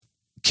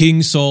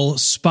King Saul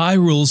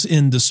spirals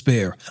in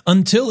despair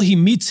until he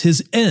meets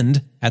his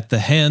end at the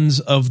hands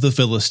of the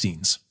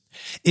Philistines.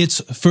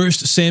 It's 1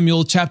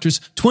 Samuel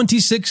chapters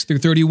 26 through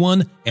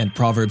 31 and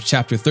Proverbs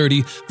chapter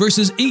 30,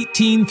 verses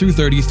 18 through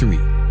 33,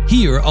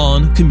 here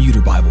on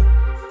Commuter Bible.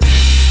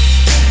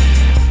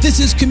 This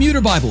is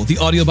Commuter Bible, the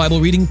audio Bible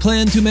reading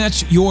plan to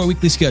match your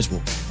weekly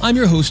schedule. I'm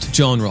your host,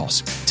 John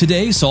Ross.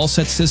 Today, Saul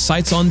sets his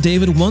sights on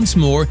David once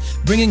more,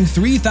 bringing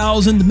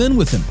 3,000 men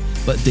with him.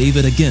 But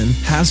David again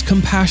has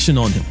compassion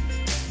on him.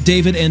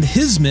 David and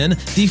his men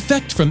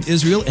defect from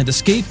Israel and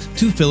escape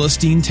to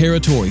Philistine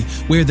territory,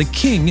 where the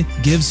king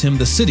gives him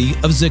the city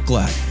of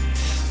Ziklag.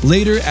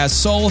 Later, as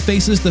Saul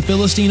faces the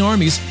Philistine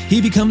armies,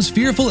 he becomes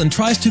fearful and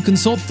tries to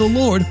consult the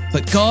Lord,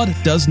 but God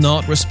does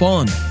not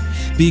respond.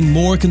 Being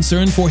more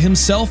concerned for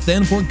himself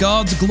than for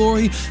God's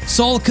glory,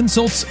 Saul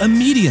consults a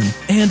medium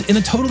and, in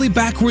a totally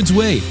backwards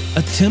way,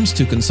 attempts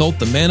to consult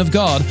the man of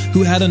God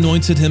who had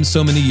anointed him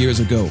so many years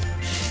ago.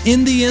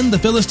 In the end, the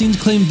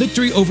Philistines claim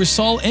victory over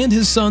Saul and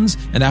his sons,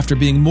 and after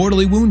being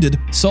mortally wounded,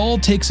 Saul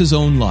takes his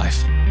own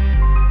life.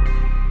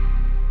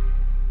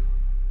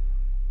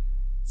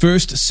 1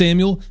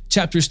 Samuel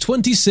chapters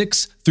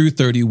 26 through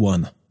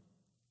 31.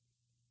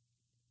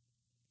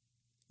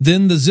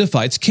 Then the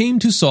Ziphites came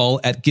to Saul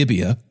at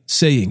Gibeah,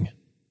 saying,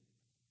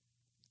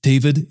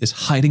 David is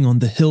hiding on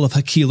the hill of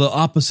Hachilah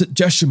opposite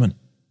Jeshimon.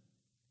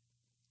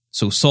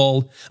 So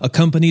Saul,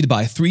 accompanied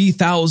by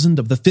 3,000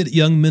 of the fit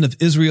young men of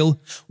Israel,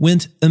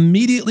 went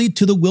immediately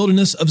to the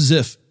wilderness of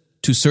Ziph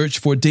to search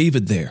for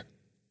David there.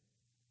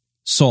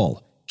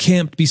 Saul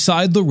camped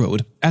beside the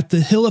road at the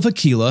hill of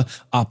Hachilah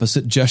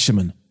opposite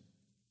Jeshimon.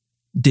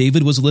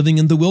 David was living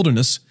in the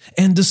wilderness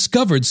and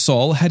discovered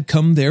Saul had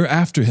come there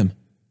after him.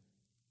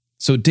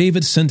 So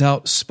David sent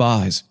out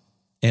spies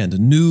and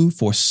knew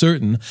for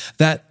certain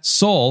that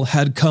Saul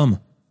had come.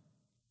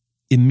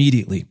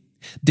 Immediately,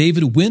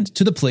 David went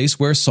to the place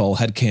where Saul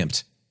had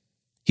camped.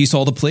 He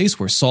saw the place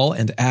where Saul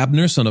and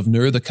Abner, son of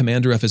Ner, the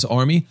commander of his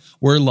army,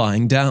 were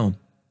lying down.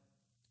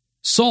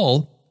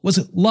 Saul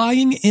was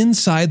lying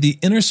inside the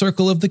inner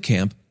circle of the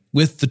camp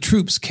with the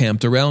troops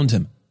camped around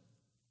him.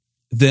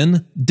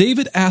 Then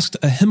David asked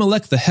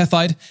Ahimelech the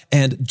Hethite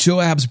and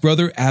Joab's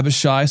brother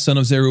Abishai, son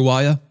of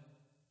Zeruiah,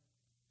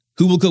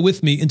 "Who will go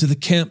with me into the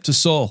camp to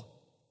Saul?"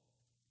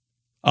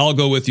 "I'll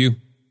go with you,"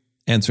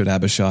 answered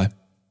Abishai.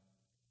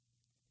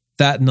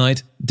 That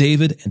night,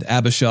 David and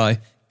Abishai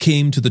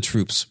came to the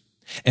troops,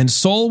 and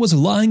Saul was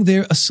lying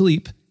there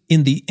asleep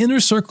in the inner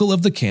circle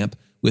of the camp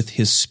with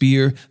his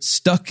spear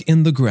stuck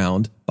in the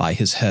ground by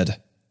his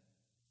head.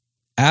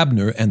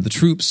 Abner and the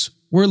troops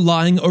were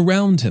lying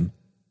around him.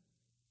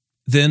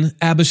 Then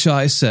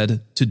Abishai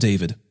said to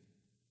David,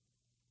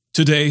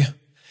 "Today,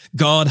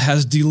 God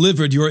has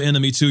delivered your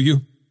enemy to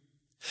you.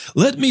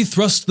 Let me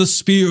thrust the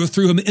spear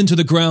through him into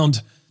the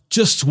ground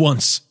just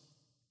once.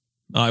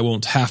 I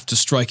won't have to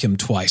strike him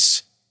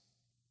twice."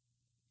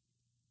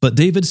 But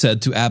David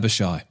said to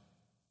Abishai,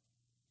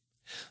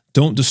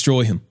 "Don't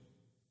destroy him,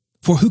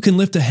 for who can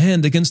lift a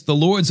hand against the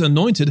Lord's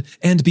anointed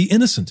and be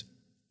innocent?"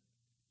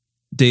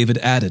 David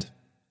added,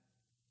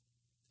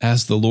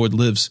 "As the Lord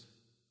lives,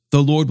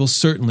 the Lord will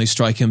certainly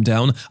strike him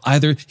down.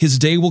 Either his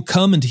day will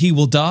come and he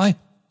will die,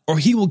 or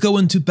he will go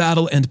into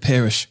battle and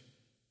perish.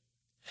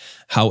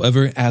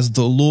 However, as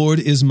the Lord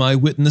is my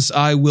witness,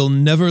 I will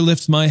never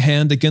lift my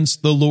hand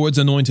against the Lord's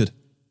anointed.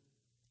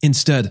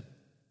 Instead,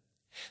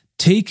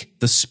 take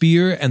the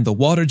spear and the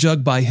water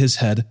jug by his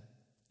head,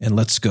 and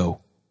let's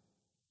go."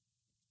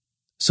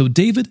 So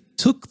David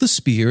took the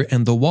spear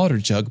and the water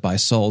jug by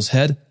Saul's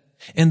head,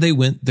 and they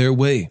went their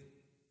way.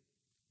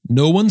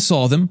 No one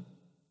saw them,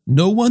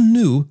 no one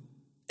knew,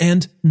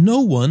 and no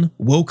one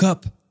woke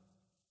up.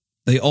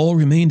 They all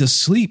remained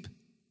asleep,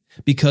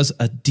 because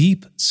a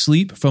deep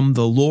sleep from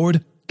the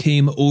Lord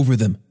came over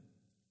them.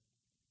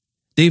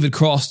 David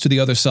crossed to the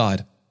other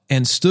side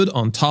and stood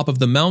on top of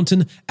the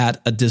mountain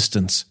at a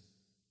distance.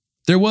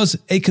 There was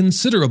a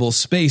considerable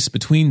space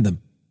between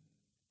them.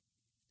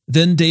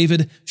 Then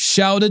David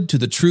shouted to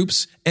the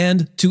troops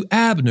and to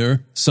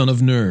Abner, son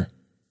of Ner,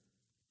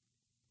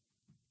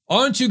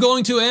 "Aren't you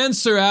going to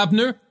answer,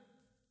 Abner?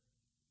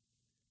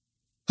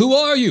 Who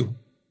are you?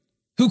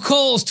 Who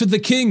calls to the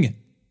king?"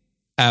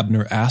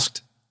 Abner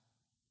asked.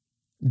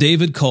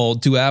 David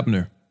called to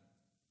Abner,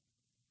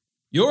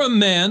 "You're a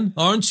man,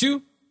 aren't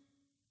you?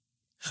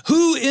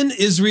 Who in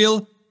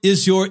Israel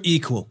is your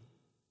equal?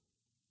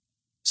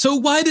 So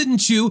why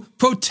didn't you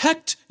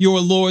protect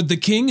your lord the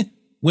king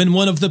when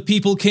one of the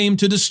people came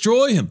to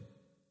destroy him?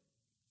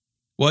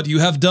 What you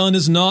have done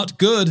is not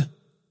good.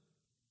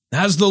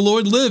 As the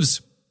Lord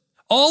lives,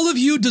 all of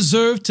you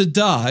deserve to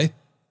die,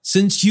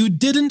 since you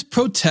didn't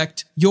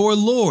protect your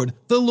Lord,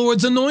 the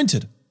Lord's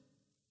anointed.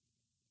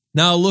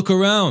 Now look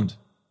around.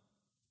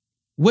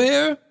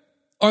 Where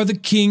are the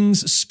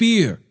king's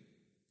spear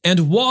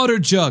and water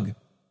jug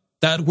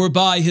that were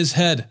by his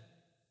head?"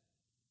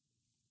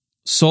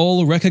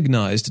 Saul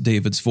recognized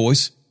David's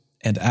voice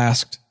and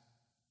asked,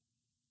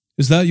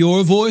 "Is that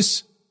your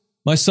voice,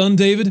 my son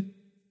David?"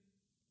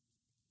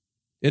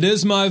 "It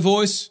is my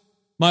voice,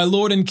 my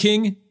lord and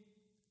king,"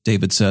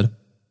 David said.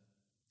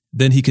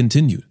 Then he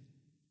continued,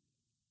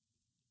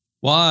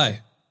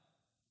 "Why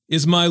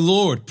is my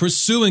Lord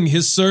pursuing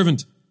his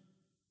servant?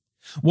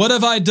 What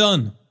have I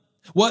done?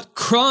 What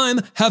crime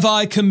have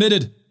I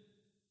committed?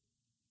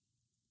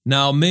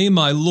 Now may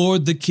my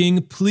lord the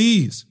king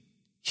please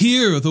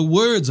hear the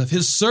words of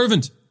his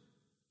servant.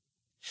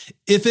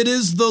 If it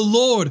is the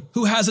Lord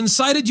who has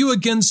incited you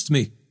against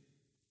me,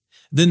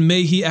 then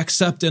may he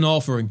accept an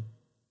offering.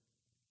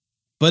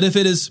 But if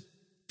it is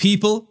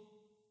people,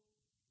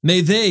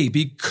 may they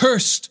be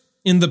cursed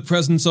in the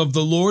presence of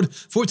the Lord,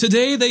 for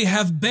today they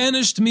have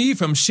banished me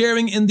from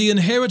sharing in the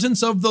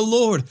inheritance of the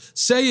Lord,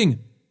 saying,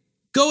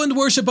 'Go and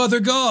worship other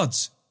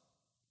gods.'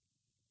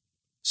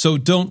 So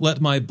don't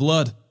let my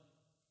blood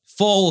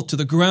fall to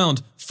the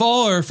ground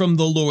far from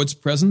the Lord's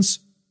presence.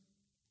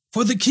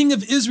 For the king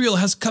of Israel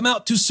has come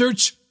out to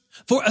search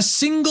for a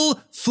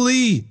single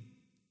flea,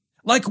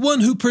 like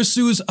one who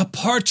pursues a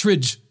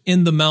partridge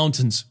in the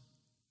mountains."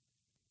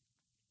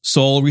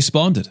 Saul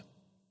responded,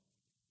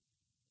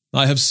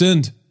 "I have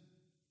sinned.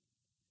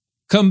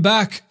 Come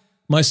back,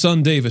 my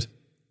son David.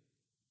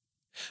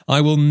 I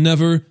will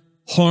never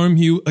harm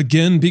you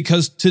again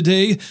because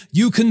today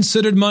you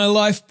considered my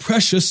life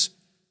precious.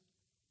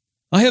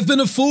 I have been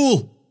a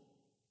fool.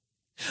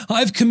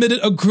 I've committed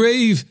a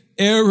grave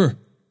error."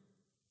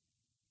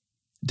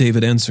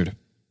 David answered,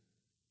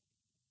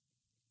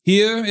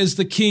 "Here is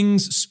the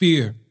king's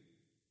spear.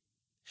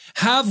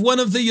 Have one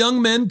of the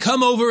young men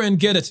come over and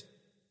get it.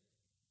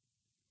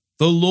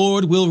 The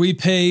Lord will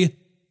repay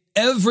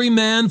every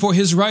man for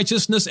his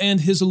righteousness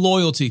and his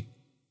loyalty.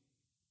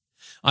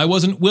 I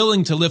wasn't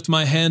willing to lift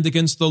my hand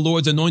against the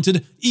Lord's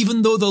anointed,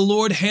 even though the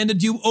Lord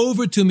handed you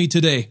over to me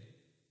today.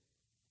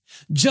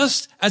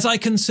 Just as I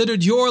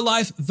considered your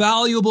life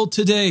valuable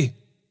today,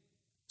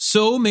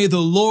 so may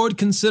the Lord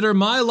consider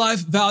my life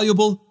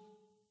valuable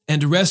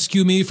and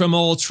rescue me from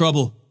all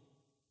trouble."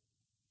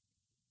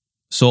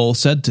 Saul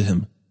said to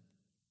him,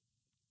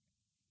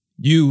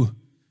 "You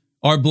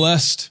are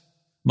blessed,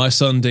 my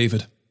son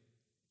David.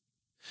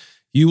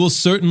 You will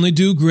certainly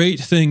do great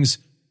things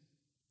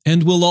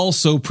and will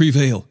also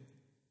prevail."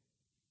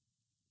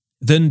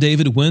 Then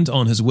David went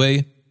on his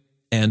way,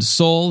 and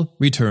Saul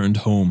returned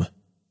home.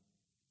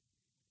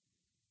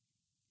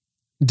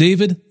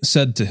 David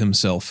said to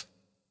himself,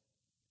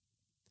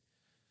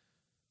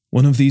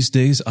 "One of these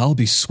days I'll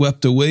be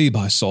swept away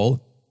by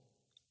Saul.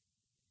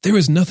 There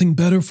is nothing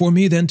better for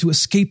me than to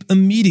escape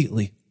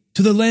immediately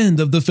to the land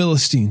of the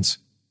Philistines.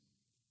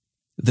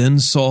 Then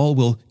Saul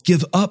will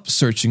give up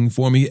searching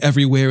for me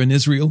everywhere in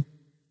Israel,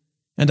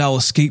 and I'll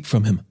escape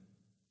from him."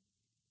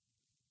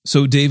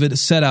 So David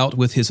set out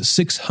with his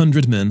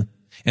 600 men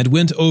and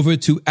went over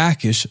to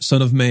Achish,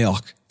 son of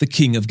Maoch, the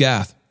king of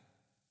Gath.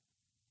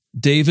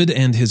 David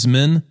and his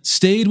men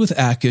stayed with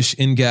Achish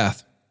in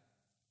Gath.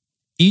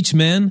 Each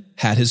man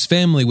had his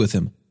family with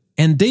him,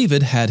 and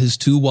David had his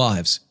 2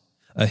 wives,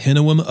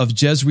 Ahinoam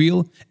of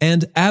Jezreel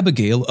and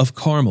Abigail of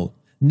Carmel,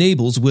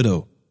 Nabal's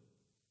widow.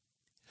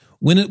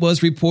 When it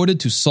was reported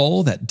to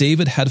Saul that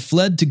David had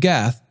fled to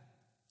Gath,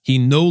 he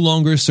no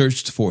longer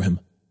searched for him.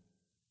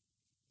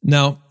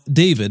 Now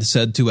David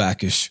said to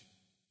Achish,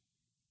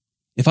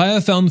 "If I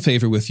have found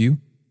favor with you,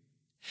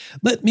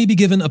 let me be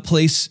given a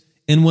place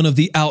in one of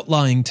the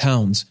outlying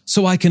towns,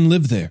 so I can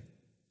live there.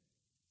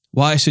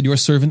 Why should your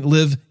servant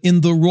live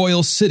in the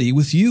royal city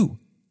with you?"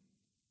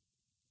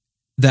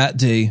 That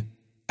day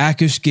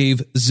Achish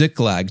gave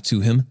Ziklag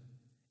to him,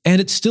 and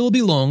it still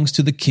belongs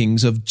to the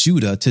kings of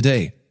Judah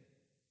today.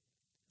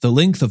 The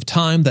length of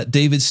time that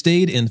David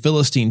stayed in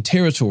Philistine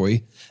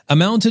territory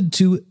amounted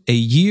to 1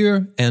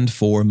 year and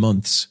 4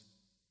 months.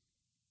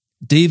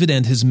 David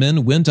and his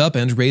men went up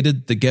and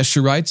raided the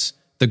Geshurites,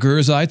 the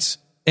Girzites,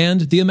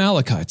 and the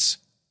Amalekites.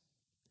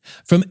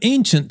 From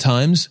ancient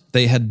times,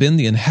 they had been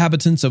the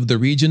inhabitants of the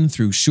region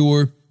through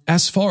Shur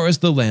as far as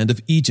the land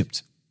of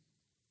Egypt.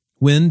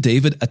 When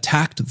David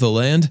attacked the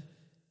land,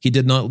 he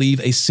did not leave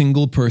a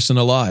single person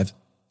alive,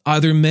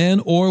 either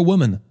man or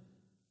woman,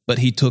 but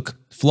he took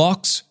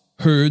flocks,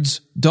 herds,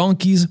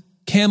 donkeys,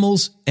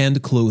 camels,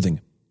 and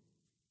clothing.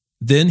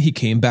 Then he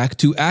came back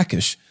to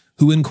Achish,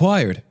 who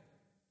inquired,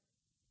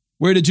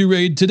 "Where did you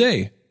raid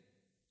today?"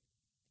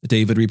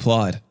 David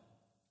replied,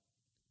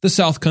 "The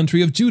south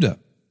country of Judah."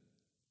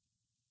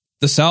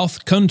 "The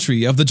south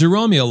country of the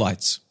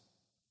Jerahmeelites,"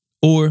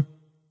 or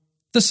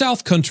 "the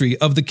south country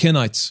of the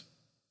Kenites."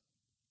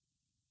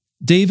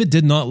 David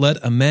did not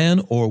let a man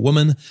or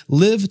woman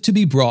live to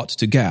be brought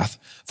to Gath,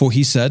 for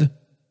he said,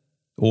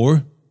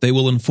 "Or they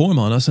will inform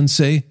on us and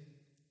say,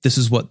 'This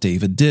is what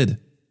David did.'"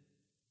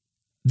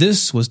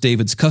 This was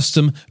David's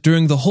custom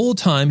during the whole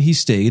time he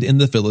stayed in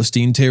the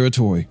Philistine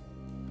territory.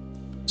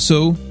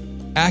 So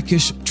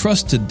Achish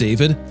trusted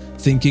David,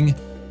 thinking,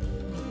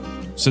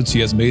 "Since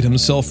he has made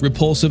himself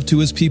repulsive to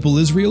his people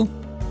Israel,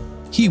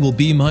 he will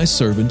be my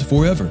servant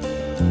forever."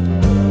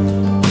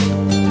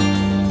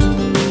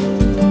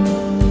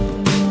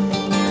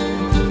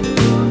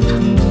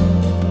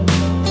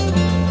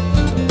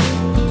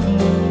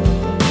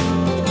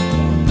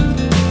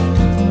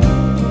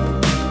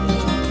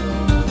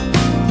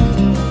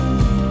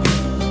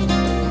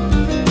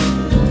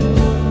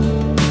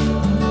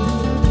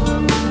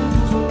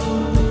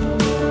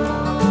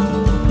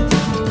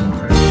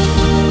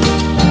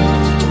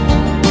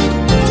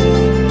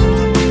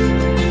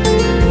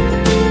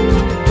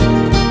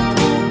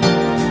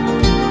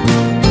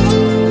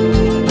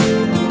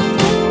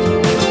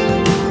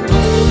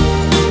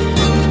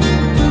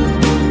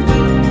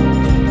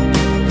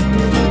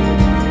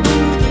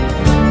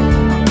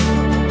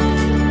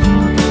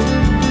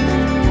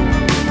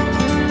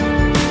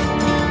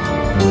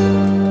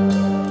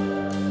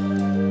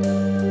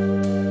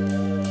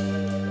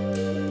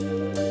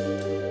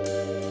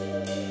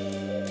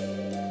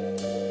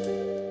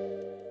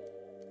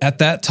 At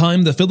that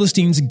time, the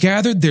Philistines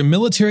gathered their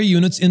military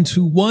units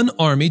into one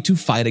army to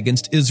fight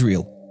against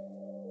Israel.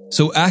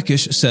 So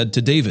Achish said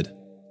to David,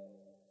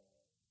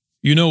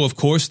 "You know, of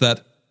course,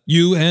 that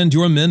you and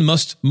your men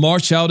must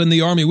march out in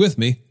the army with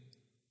me."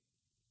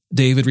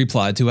 David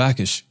replied to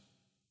Achish,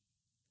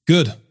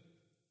 "Good.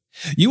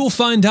 You will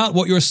find out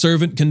what your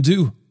servant can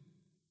do."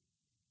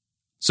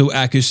 So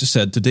Achish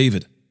said to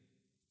David,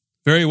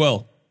 "Very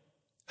well.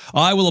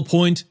 I will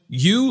appoint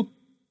you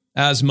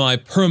as my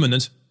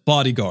permanent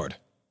bodyguard."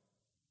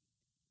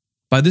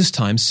 By this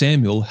time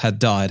Samuel had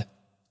died.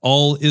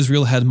 All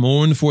Israel had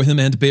mourned for him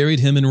and buried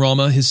him in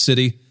Ramah, his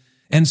city,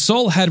 and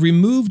Saul had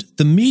removed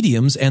the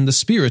mediums and the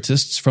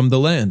spiritists from the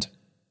land.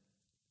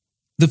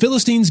 The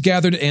Philistines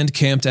gathered and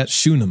camped at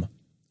Shunem.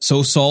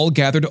 So Saul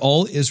gathered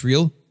all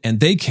Israel,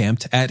 and they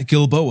camped at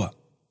Gilboa.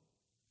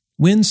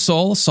 When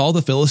Saul saw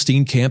the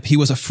Philistine camp, he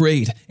was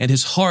afraid, and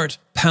his heart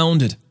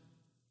pounded.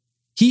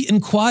 He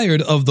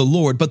inquired of the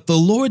Lord, but the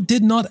Lord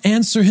did not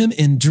answer him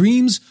in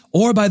dreams,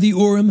 or by the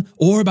Urim,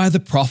 or by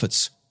the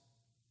prophets.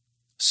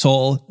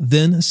 Saul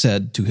then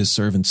said to his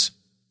servants,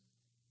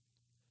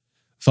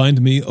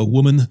 "Find me a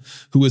woman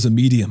who is a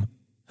medium,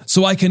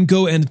 so I can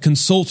go and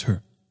consult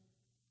her."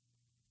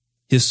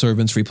 His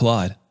servants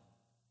replied,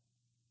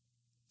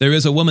 "There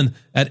is a woman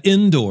at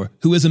Endor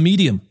who is a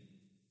medium."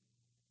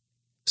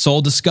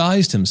 Saul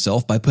disguised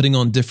himself by putting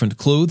on different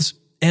clothes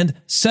and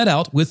set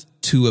out with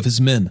 2 of his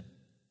men.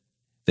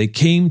 They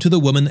came to the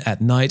woman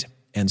at night,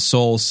 and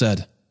Saul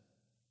said,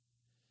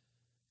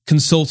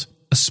 "Consult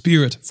a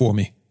spirit for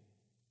me.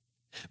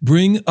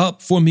 Bring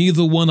up for me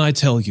the one I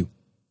tell you."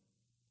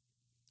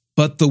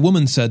 But the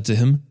woman said to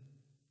him,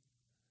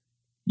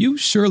 "You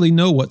surely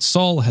know what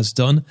Saul has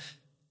done,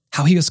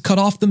 how he has cut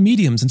off the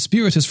mediums and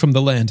spiritists from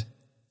the land.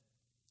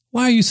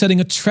 Why are you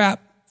setting a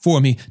trap for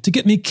me to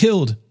get me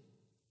killed?"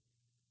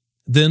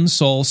 Then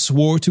Saul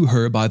swore to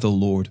her by the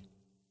Lord,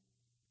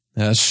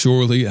 "As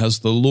surely as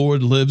the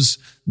Lord lives,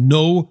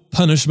 no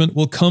punishment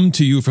will come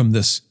to you from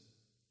this."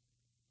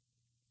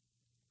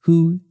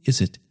 "Who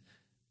is it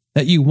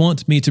that you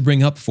want me to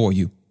bring up for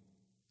you?"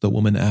 the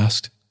woman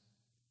asked.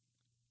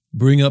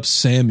 "Bring up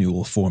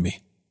Samuel for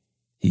me,"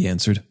 he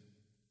answered.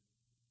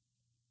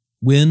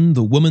 When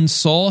the woman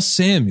saw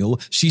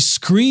Samuel, she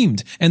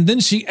screamed, and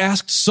then she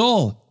asked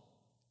Saul,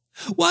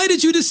 "Why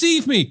did you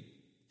deceive me?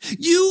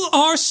 You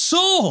are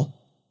Saul."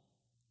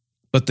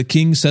 But the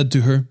king said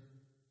to her,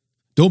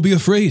 "Don't be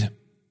afraid.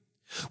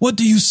 What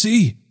do you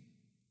see?"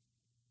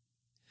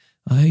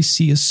 "I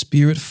see a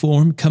spirit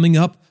form coming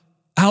up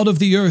out of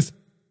the earth,"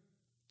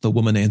 the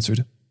woman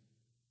answered.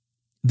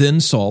 Then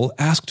Saul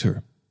asked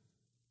her,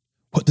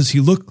 "What does he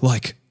look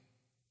like?"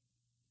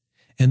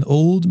 "An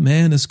old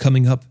man is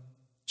coming up,"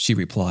 she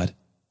replied.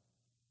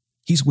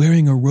 "He's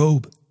wearing a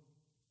robe."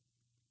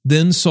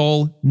 Then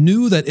Saul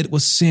knew that it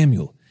was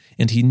Samuel,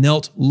 and he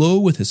knelt low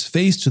with his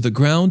face to the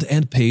ground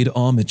and paid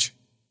homage.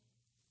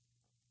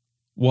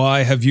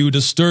 "Why have you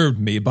disturbed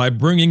me by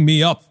bringing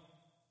me up?"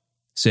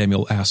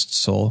 Samuel asked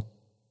Saul.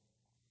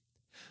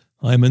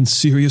 "I'm in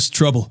serious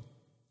trouble,"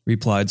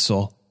 replied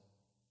Saul.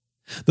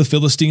 "The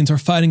Philistines are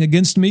fighting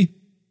against me,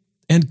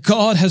 and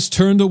God has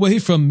turned away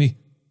from me.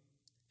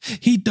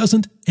 He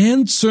doesn't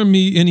answer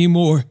me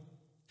anymore,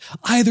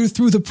 either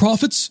through the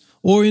prophets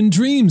or in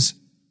dreams.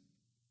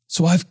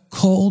 So I've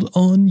called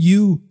on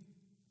you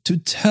to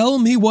tell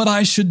me what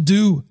I should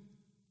do."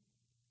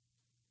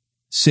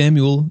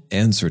 Samuel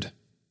answered,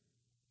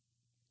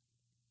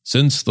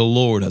 "Since the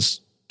Lord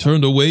has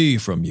turned away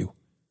from you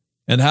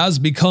and has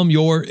become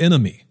your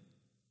enemy,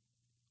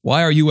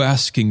 why are you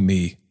asking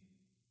me?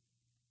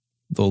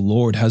 The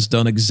Lord has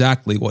done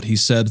exactly what he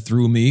said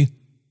through me.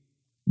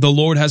 The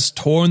Lord has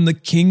torn the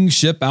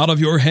kingship out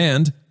of your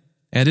hand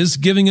and is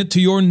giving it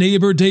to your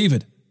neighbor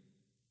David.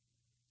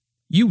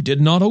 You did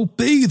not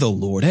obey the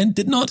Lord and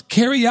did not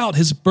carry out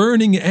his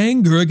burning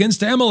anger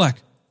against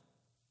Amalek.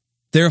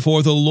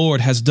 Therefore the Lord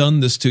has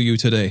done this to you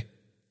today.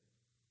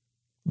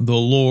 The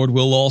Lord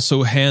will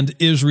also hand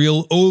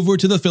Israel over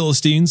to the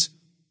Philistines,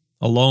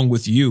 along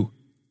with you.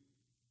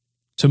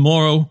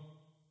 Tomorrow,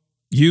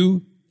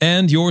 you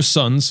and your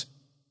sons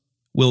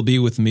will be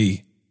with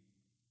me,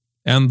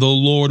 and the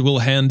Lord will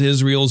hand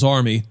Israel's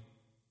army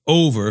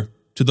over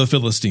to the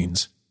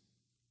Philistines."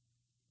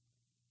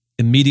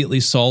 Immediately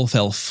Saul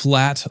fell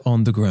flat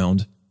on the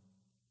ground.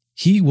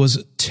 He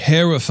was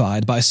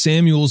terrified by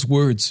Samuel's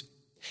words,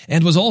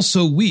 and was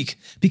also weak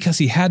because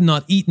he had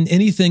not eaten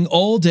anything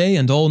all day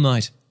and all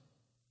night.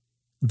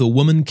 The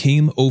woman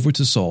came over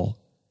to Saul,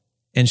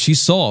 and she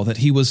saw that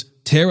he was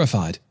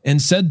terrified, and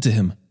said to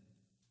him,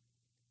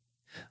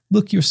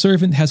 "Look, your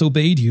servant has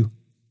obeyed you.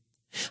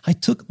 I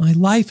took my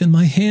life in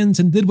my hands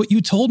and did what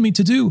you told me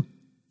to do.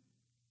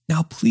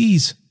 Now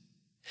please,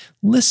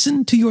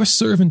 listen to your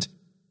servant.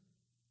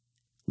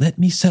 Let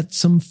me set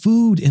some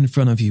food in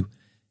front of you.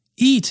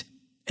 Eat,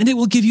 and it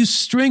will give you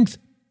strength,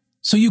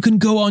 so you can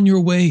go on your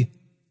way."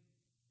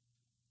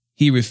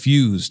 He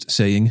refused,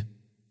 saying,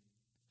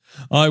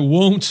 "I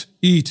won't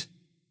eat."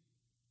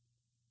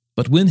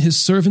 But when his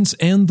servants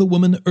and the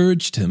woman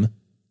urged him,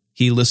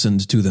 he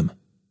listened to them.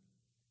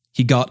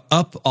 he got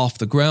up off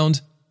the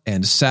ground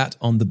and sat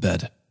on the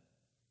bed.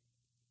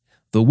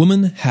 The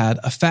woman had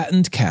a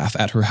fattened calf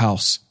at her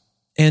house,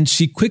 and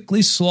she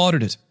quickly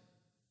slaughtered it.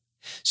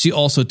 She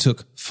also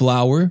took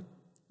flour,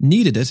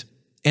 kneaded it,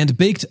 and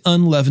baked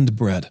unleavened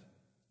bread.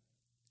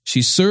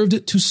 She served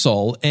it to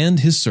Saul and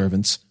his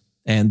servants,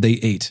 and they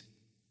ate.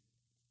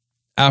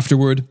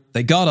 Afterward,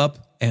 they got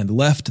up and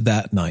left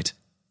that night.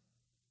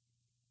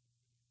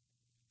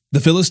 The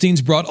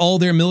Philistines brought all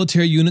their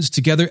military units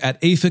together at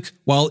Aphek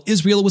while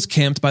Israel was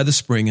camped by the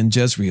spring in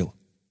Jezreel.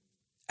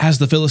 As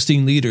the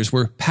Philistine leaders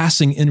were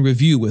passing in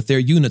review with their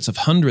units of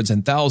hundreds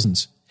and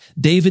thousands,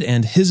 David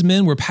and his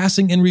men were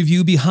passing in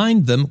review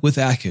behind them with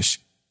Achish.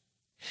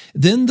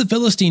 Then the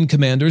Philistine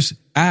commanders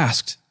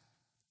asked,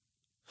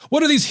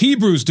 "What are these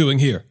Hebrews doing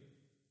here?"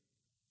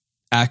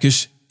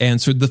 Achish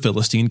answered the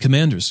Philistine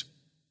commanders,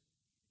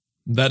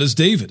 "That is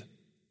David,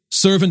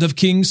 servant of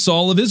King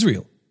Saul of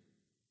Israel.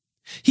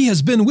 He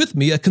has been with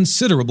me a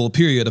considerable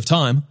period of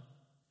time.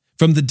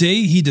 From the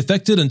day he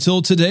defected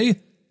until today,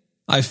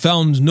 I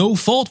found no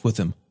fault with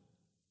him."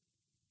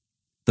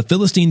 The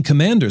Philistine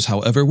commanders,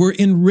 however, were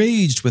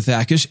enraged with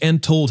Achish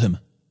and told him,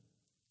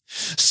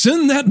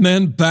 "Send that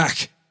man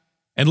back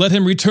and let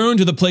him return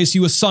to the place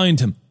you assigned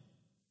him.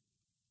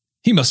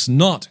 He must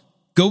not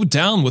go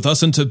down with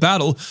us into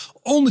battle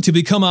only to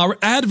become our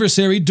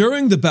adversary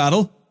during the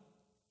battle.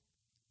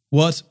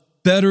 What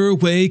better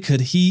way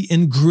could he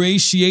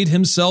ingratiate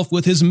himself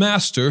with his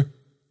master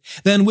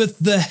than with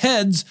the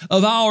heads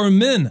of our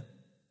men?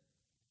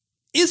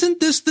 Isn't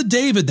this the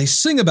David they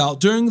sing about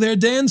during their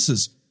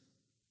dances?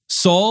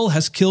 Saul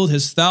has killed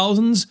his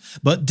thousands,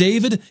 but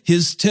David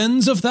his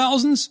tens of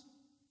thousands?"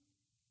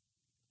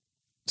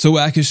 So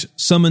Achish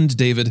summoned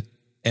David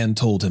and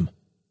told him,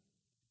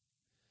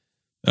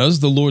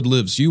 "As the Lord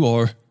lives, you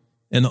are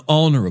an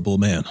honorable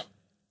man.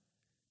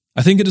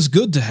 I think it is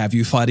good to have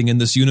you fighting in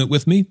this unit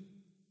with me,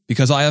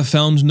 because I have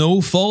found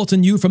no fault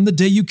in you from the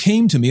day you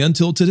came to me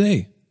until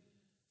today.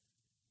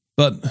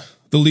 But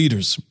the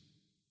leaders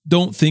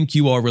don't think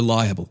you are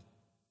reliable.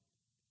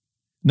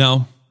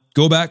 Now,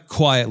 go back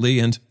quietly,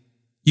 and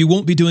you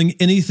won't be doing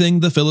anything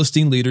the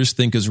Philistine leaders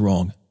think is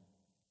wrong."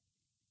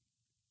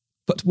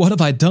 "But what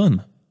have I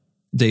done?"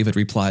 David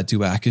replied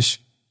to Achish.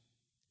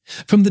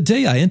 "From the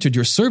day I entered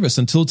your service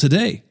until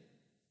today,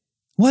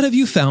 what have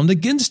you found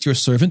against your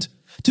servant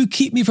to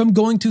keep me from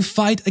going to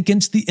fight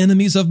against the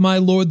enemies of my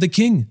lord the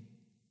king?"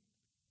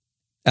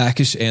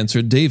 Achish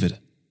answered David,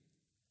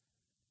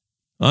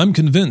 "I'm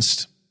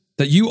convinced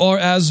that you are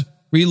as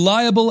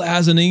reliable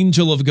as an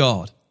angel of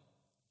God.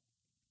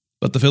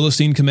 But the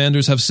Philistine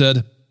commanders have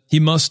said he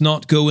must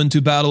not go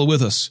into battle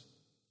with us.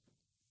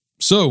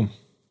 So,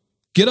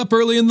 get up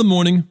early in the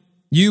morning,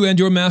 you and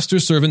your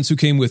master's servants who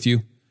came with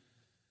you.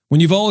 When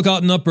you've all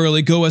gotten up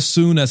early, go as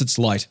soon as it's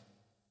light."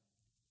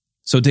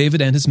 So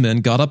David and his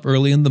men got up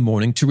early in the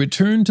morning to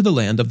return to the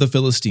land of the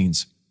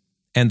Philistines,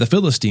 and the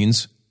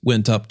Philistines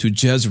went up to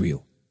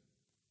Jezreel.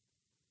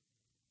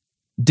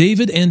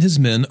 David and his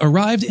men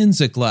arrived in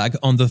Ziklag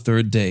on the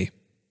third day.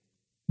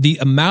 The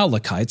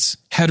Amalekites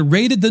had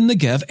raided the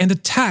Negev and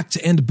attacked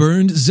and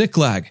burned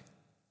Ziklag.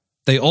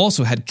 They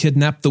also had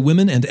kidnapped the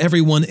women and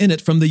everyone in it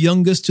from the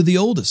youngest to the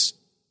oldest.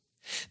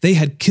 They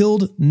had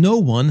killed no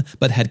one,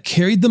 but had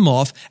carried them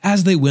off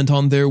as they went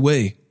on their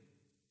way.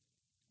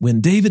 When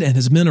David and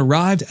his men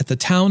arrived at the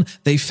town,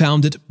 they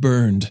found it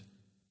burned.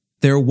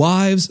 Their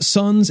wives,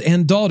 sons,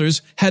 and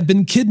daughters had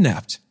been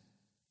kidnapped.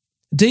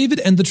 David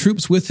and the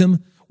troops with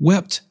him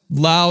wept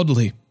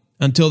loudly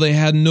until they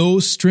had no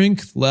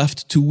strength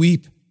left to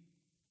weep.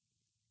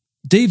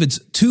 David's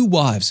two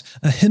wives,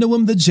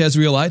 Ahinoam the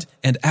Jezreelite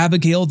and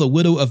Abigail the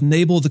widow of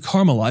Nabal the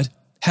Carmelite,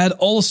 had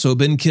also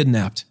been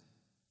kidnapped.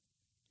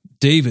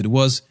 David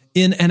was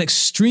in an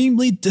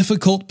extremely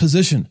difficult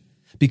position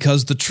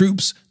because the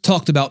troops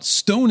talked about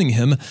stoning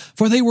him,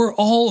 for they were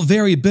all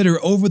very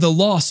bitter over the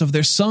loss of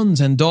their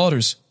sons and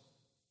daughters.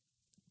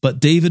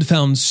 But David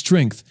found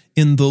strength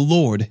in the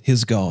Lord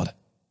his God.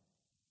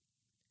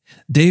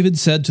 David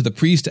said to the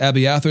priest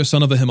Abiathar,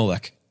 son of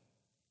Ahimelech,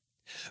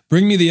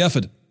 "Bring me the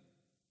ephod."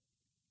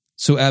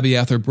 So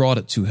Abiathar brought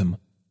it to him,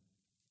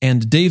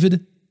 and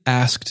David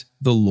asked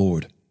the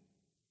Lord,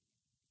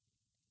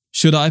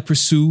 "Should I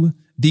pursue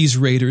these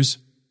raiders?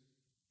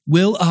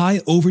 Will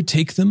I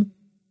overtake them?"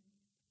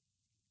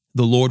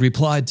 The Lord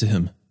replied to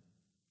him,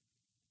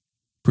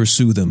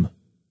 "Pursue them,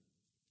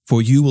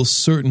 for you will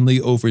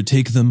certainly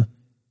overtake them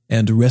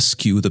and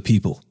rescue the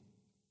people."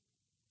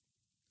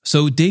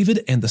 So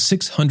David and the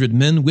 600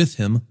 men with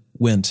him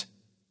went.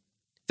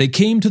 They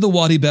came to the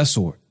Wadi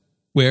Besor,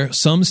 where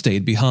some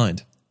stayed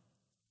behind.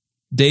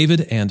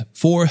 David and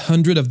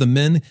 400 of the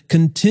men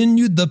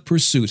continued the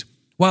pursuit,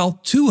 while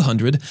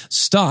 200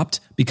 stopped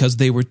because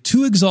they were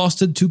too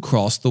exhausted to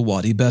cross the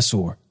Wadi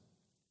Besor.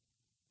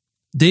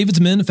 David's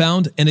men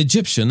found an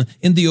Egyptian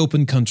in the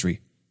open country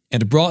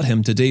and brought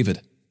him to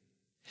David.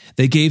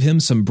 They gave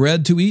him some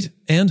bread to eat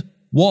and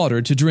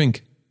water to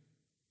drink.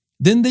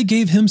 Then they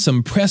gave him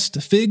some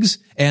pressed figs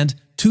and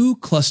 2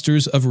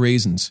 clusters of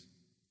raisins.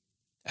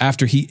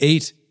 After he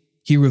ate,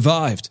 he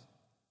revived,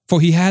 for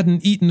he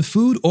hadn't eaten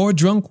food or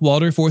drunk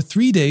water for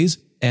 3 days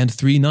and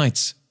 3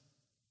 nights.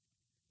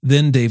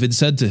 Then David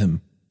said to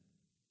him,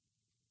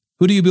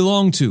 "Who do you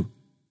belong to?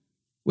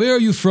 Where are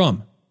you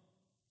from?"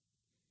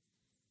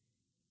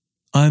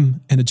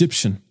 "I'm an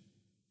Egyptian,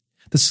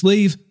 the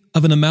slave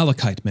of an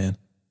Amalekite man,"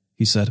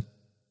 he said.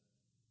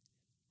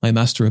 "My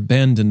master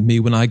abandoned me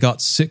when I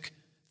got sick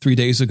 3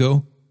 days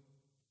ago.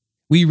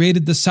 We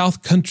raided the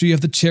south country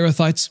of the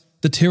Cherethites,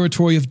 the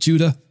territory of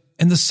Judah,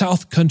 and the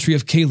south country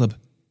of Caleb,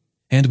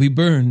 and we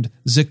burned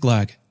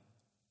Ziklag."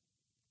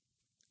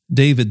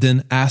 David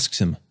then asked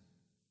him,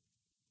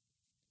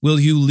 "Will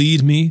you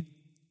lead me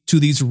to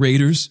these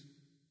raiders?"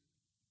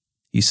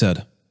 He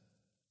said,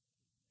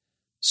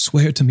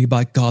 "Swear to me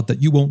by God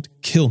that you won't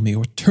kill me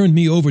or turn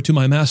me over to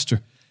my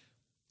master,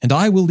 and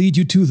I will lead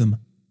you to them."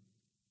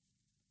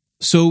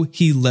 So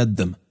he led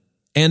them,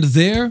 and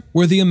there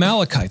were the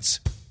Amalekites,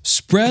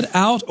 spread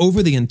out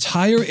over the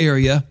entire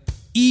area,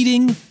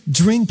 eating,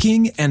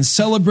 drinking, and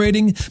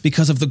celebrating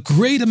because of the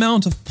great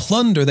amount of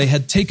plunder they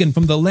had taken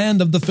from the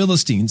land of the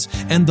Philistines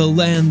and the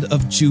land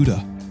of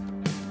Judah.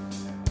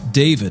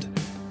 David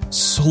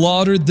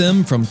slaughtered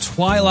them from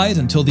twilight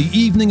until the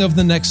evening of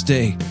the next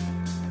day.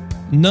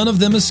 None of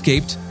them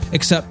escaped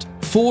except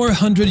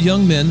 400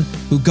 young men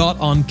who got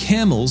on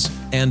camels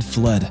and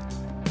fled.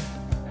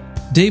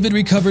 David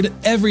recovered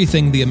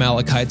everything the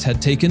Amalekites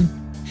had taken.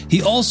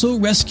 He also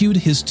rescued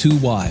his 2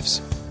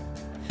 wives.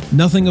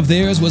 Nothing of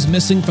theirs was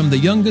missing from the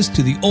youngest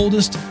to the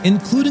oldest,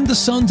 including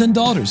the sons and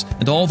daughters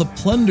and all the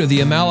plunder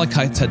the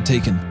Amalekites had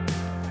taken.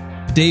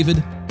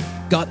 David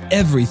got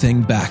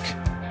everything back.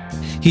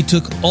 He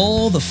took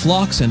all the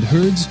flocks and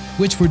herds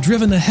which were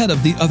driven ahead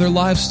of the other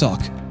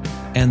livestock,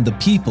 and the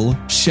people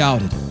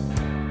shouted,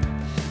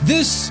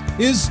 "This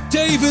is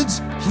David's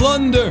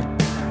plunder!"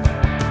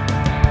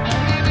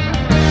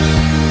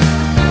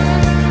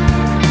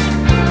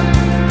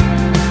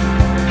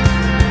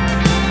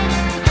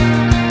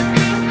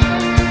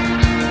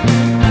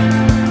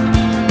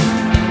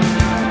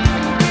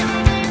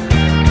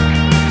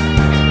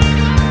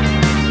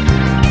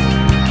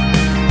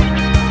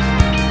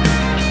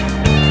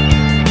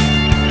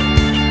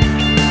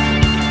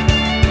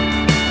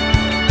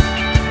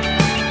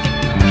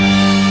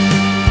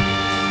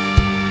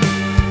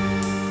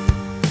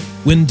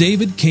 When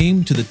David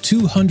came to the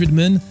 200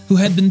 men who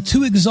had been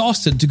too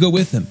exhausted to go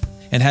with him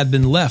and had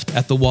been left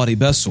at the Wadi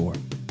Besor,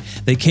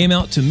 they came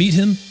out to meet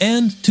him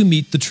and to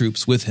meet the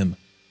troops with him.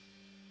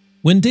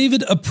 When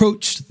David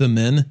approached the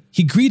men,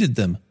 he greeted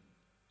them,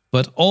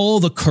 but all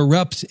the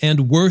corrupt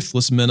and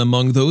worthless men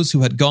among those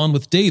who had gone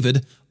with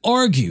David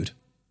argued,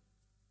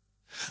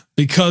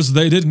 "Because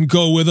they didn't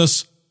go with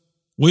us,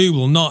 we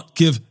will not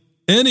give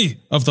any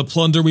of the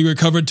plunder we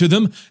recovered to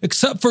them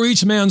except for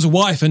each man's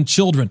wife and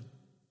children.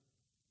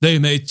 They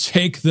may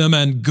take them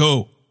and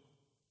go."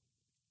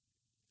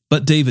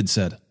 But David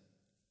said,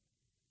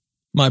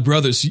 "My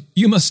brothers,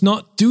 you must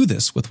not do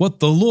this with what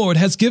the Lord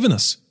has given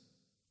us.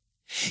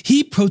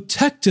 He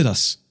protected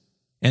us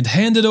and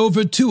handed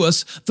over to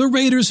us the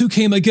raiders who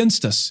came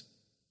against us.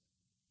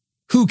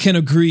 Who can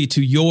agree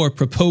to your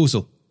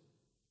proposal?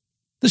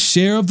 The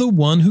share of the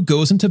one who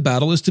goes into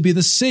battle is to be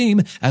the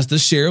same as the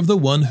share of the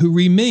one who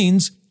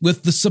remains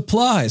with the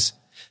supplies.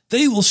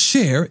 They will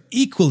share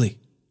equally."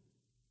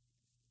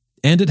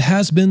 And it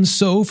has been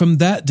so from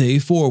that day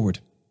forward.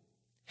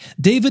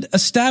 David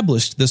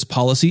established this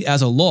policy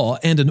as a law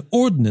and an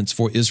ordinance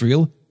for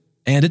Israel,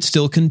 and it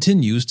still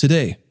continues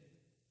today.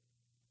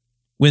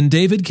 When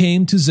David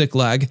came to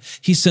Ziklag,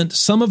 he sent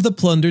some of the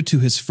plunder to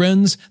his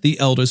friends, the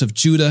elders of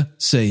Judah,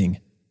 saying,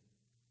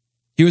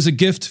 "Here is a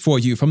gift for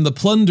you from the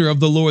plunder of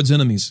the Lord's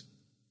enemies."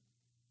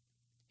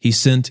 He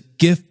sent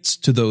gifts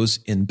to those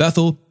in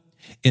Bethel,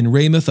 in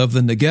Ramoth of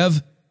the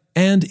Negev,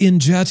 and in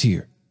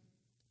Jatir,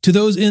 to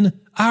those in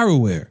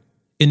Aroer,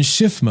 in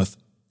Shifmoth,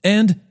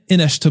 and in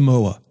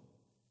Eshtemoa,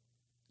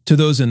 to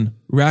those in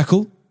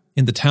Rachel,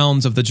 in the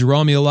towns of the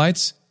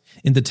Jerahmeelites,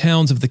 in the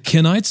towns of the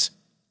Kenites,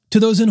 to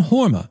those in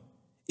Hormah,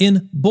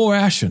 in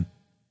Bor-Ashan,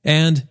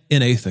 and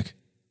in Athak,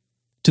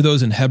 to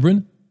those in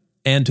Hebron,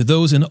 and to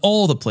those in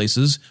all the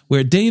places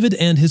where David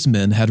and his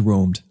men had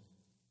roamed.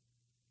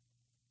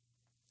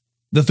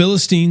 The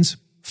Philistines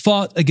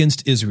fought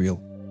against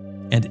Israel,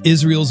 and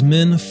Israel's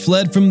men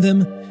fled from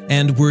them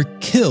and were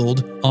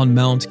killed on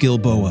Mount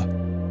Gilboa.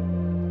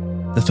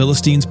 The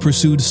Philistines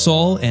pursued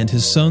Saul and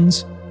his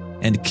sons,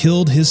 and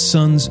killed his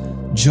sons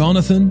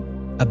Jonathan,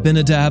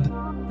 Abinadab,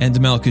 and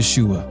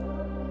Malchishua.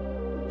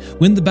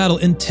 When the battle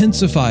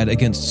intensified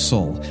against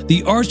Saul,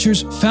 the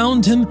archers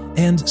found him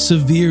and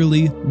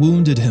severely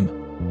wounded him.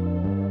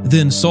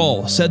 Then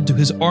Saul said to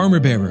his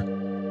armor-bearer,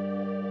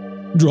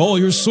 "Draw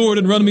your sword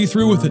and run me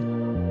through with it,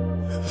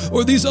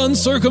 or these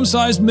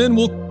uncircumcised men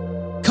will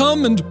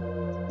come and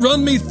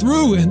run me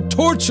through and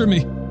torture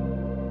me."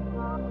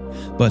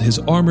 But his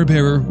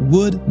armor-bearer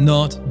would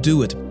not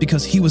do it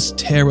because he was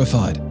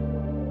terrified.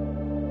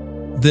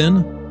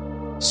 Then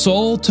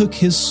Saul took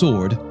his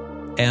sword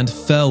and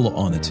fell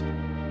on it.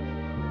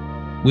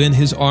 When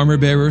his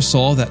armor-bearer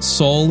saw that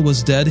Saul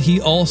was dead,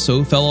 he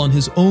also fell on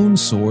his own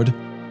sword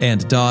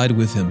and died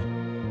with him.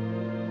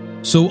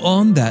 So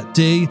on that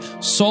day,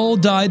 Saul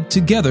died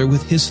together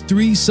with his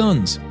 3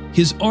 sons,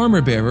 his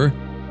armor-bearer,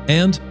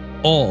 and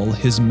all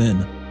his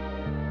men.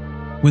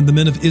 When the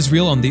men of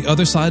Israel on the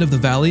other side of the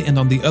valley and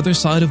on the other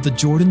side of the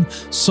Jordan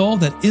saw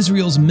that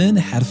Israel's men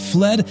had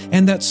fled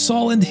and that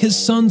Saul and his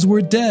sons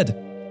were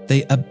dead,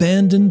 they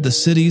abandoned the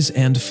cities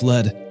and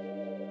fled.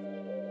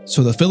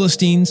 So the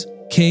Philistines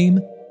came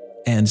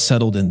and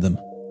settled in them.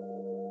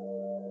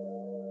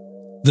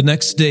 The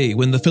next day,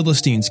 when the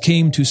Philistines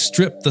came to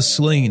strip the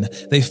slain,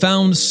 they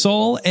found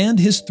Saul and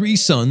his 3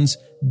 sons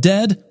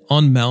dead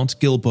on Mount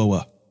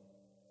Gilboa.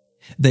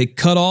 They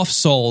cut off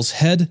Saul's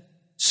head,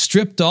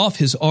 stripped off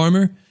his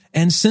armor,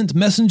 and sent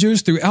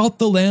messengers throughout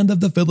the land of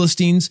the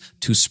Philistines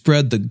to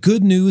spread the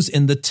good news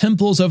in the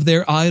temples of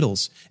their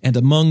idols and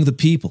among the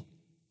people.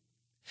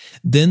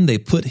 Then they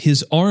put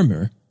his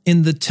armor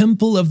in the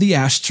temple of the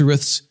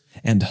Ashtoreths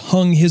and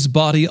hung his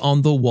body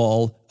on the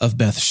wall of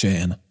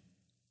Bethshan.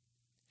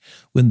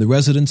 When the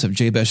residents of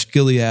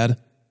Jabesh-Gilead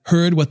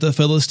heard what the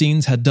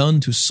Philistines had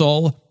done to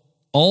Saul,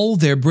 all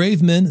their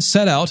brave men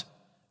set out,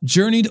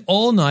 journeyed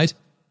all night,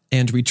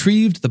 and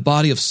retrieved the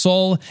body of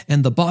Saul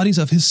and the bodies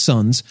of his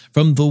sons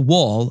from the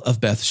wall of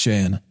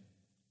Bethshan.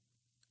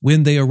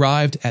 When they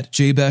arrived at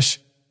Jabesh,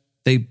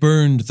 they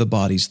burned the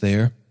bodies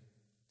there.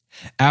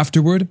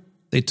 Afterward,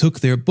 they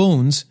took their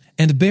bones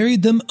and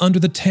buried them under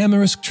the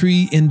tamarisk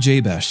tree in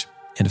Jabesh,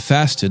 and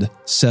fasted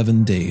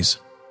 7 days.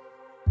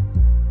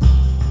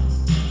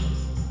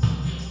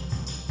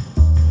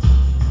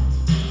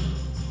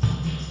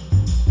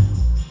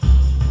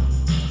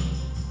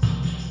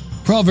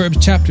 Proverbs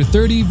chapter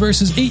 30,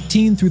 verses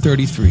 18 through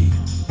 33.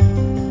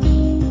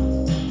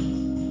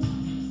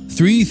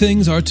 3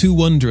 things are too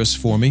wondrous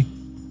for me,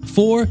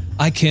 4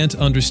 I can't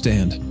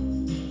understand.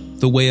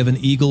 The way of an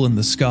eagle in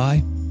the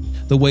sky,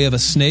 the way of a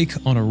snake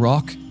on a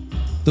rock,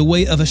 the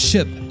way of a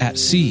ship at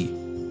sea,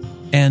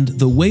 and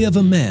the way of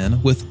a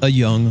man with a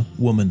young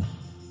woman.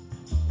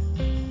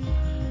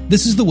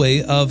 This is the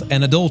way of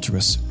an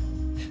adulteress.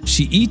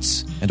 She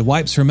eats and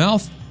wipes her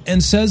mouth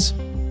and says,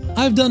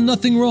 "I've done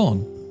nothing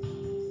wrong."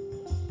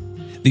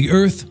 The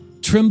earth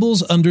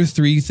trembles under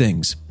 3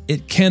 things.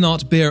 It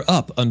cannot bear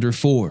up under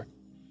 4.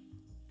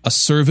 A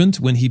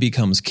servant when he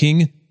becomes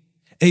king,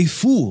 a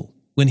fool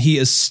when he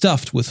is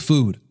stuffed with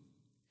food,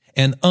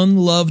 an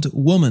unloved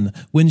woman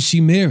when she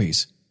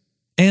marries,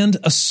 and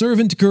a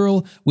servant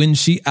girl when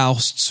she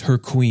ousts her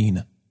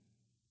queen.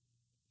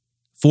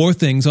 4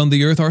 things on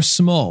the earth are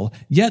small,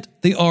 yet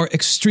they are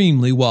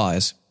extremely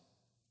wise.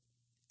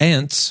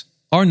 Ants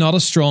are not a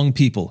strong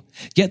people,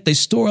 yet they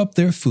store up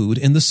their food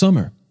in the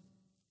summer.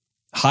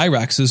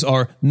 Hyraxes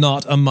are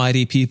not a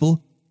mighty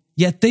people,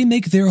 yet they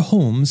make their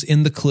homes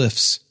in the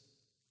cliffs.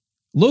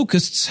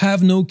 Locusts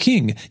have no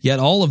king, yet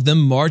all of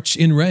them march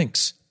in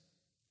ranks.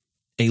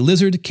 A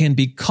lizard can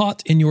be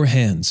caught in your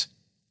hands,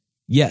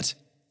 yet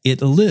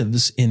it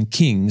lives in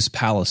kings'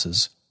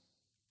 palaces.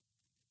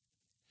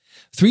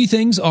 3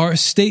 things are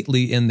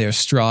stately in their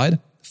stride,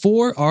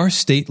 4 are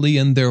stately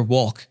in their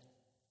walk.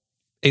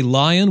 A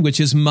lion which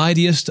is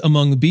mightiest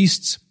among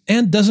beasts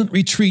and doesn't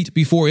retreat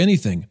before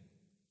anything.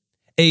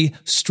 A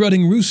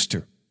strutting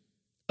rooster,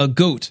 a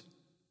goat,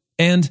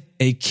 and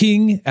a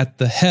king at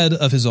the head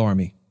of his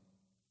army.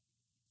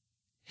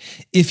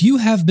 If you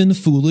have been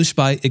foolish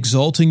by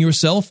exalting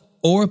yourself,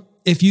 or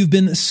if you've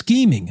been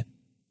scheming,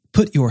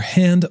 put your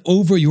hand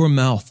over your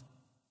mouth.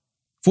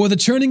 For the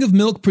churning of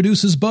milk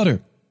produces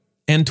butter,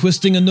 and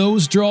twisting a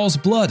nose draws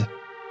blood,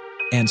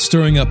 and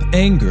stirring up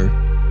anger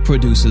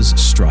produces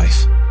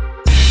strife.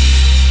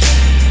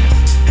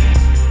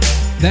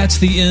 That's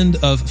the end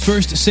of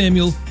 1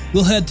 Samuel.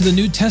 We'll head to the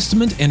New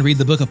Testament and read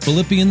the book of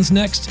Philippians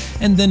next,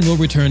 and then we'll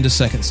return to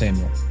 2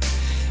 Samuel.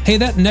 Hey,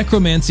 that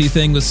necromancy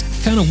thing was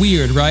kind of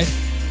weird, right?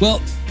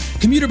 Well,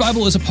 Commuter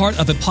Bible is a part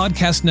of a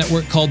podcast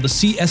network called the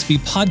CSB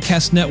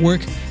Podcast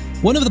Network.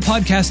 One of the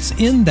podcasts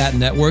in that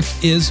network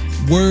is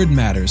Word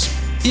Matters.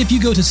 If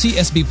you go to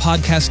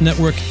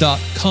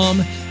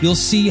csbpodcastnetwork.com, you'll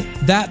see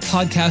that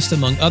podcast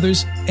among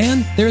others,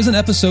 and there is an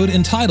episode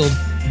entitled,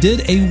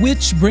 "Did a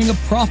Witch Bring a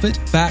Prophet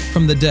Back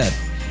from the Dead?"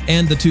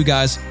 And the 2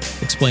 guys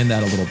explain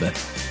that a little bit.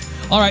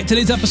 All right,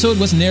 today's episode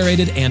was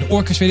narrated and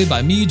orchestrated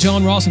by me,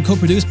 John Ross, and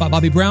co-produced by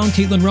Bobby Brown,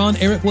 Caitlin Ron,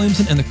 Eric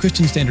Williamson, and the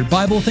Christian Standard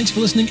Bible. Thanks for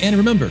listening, and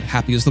remember,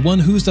 happy is the one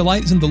whose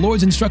delight is in the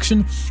Lord's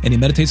instruction, and he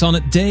meditates on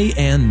it day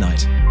and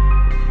night.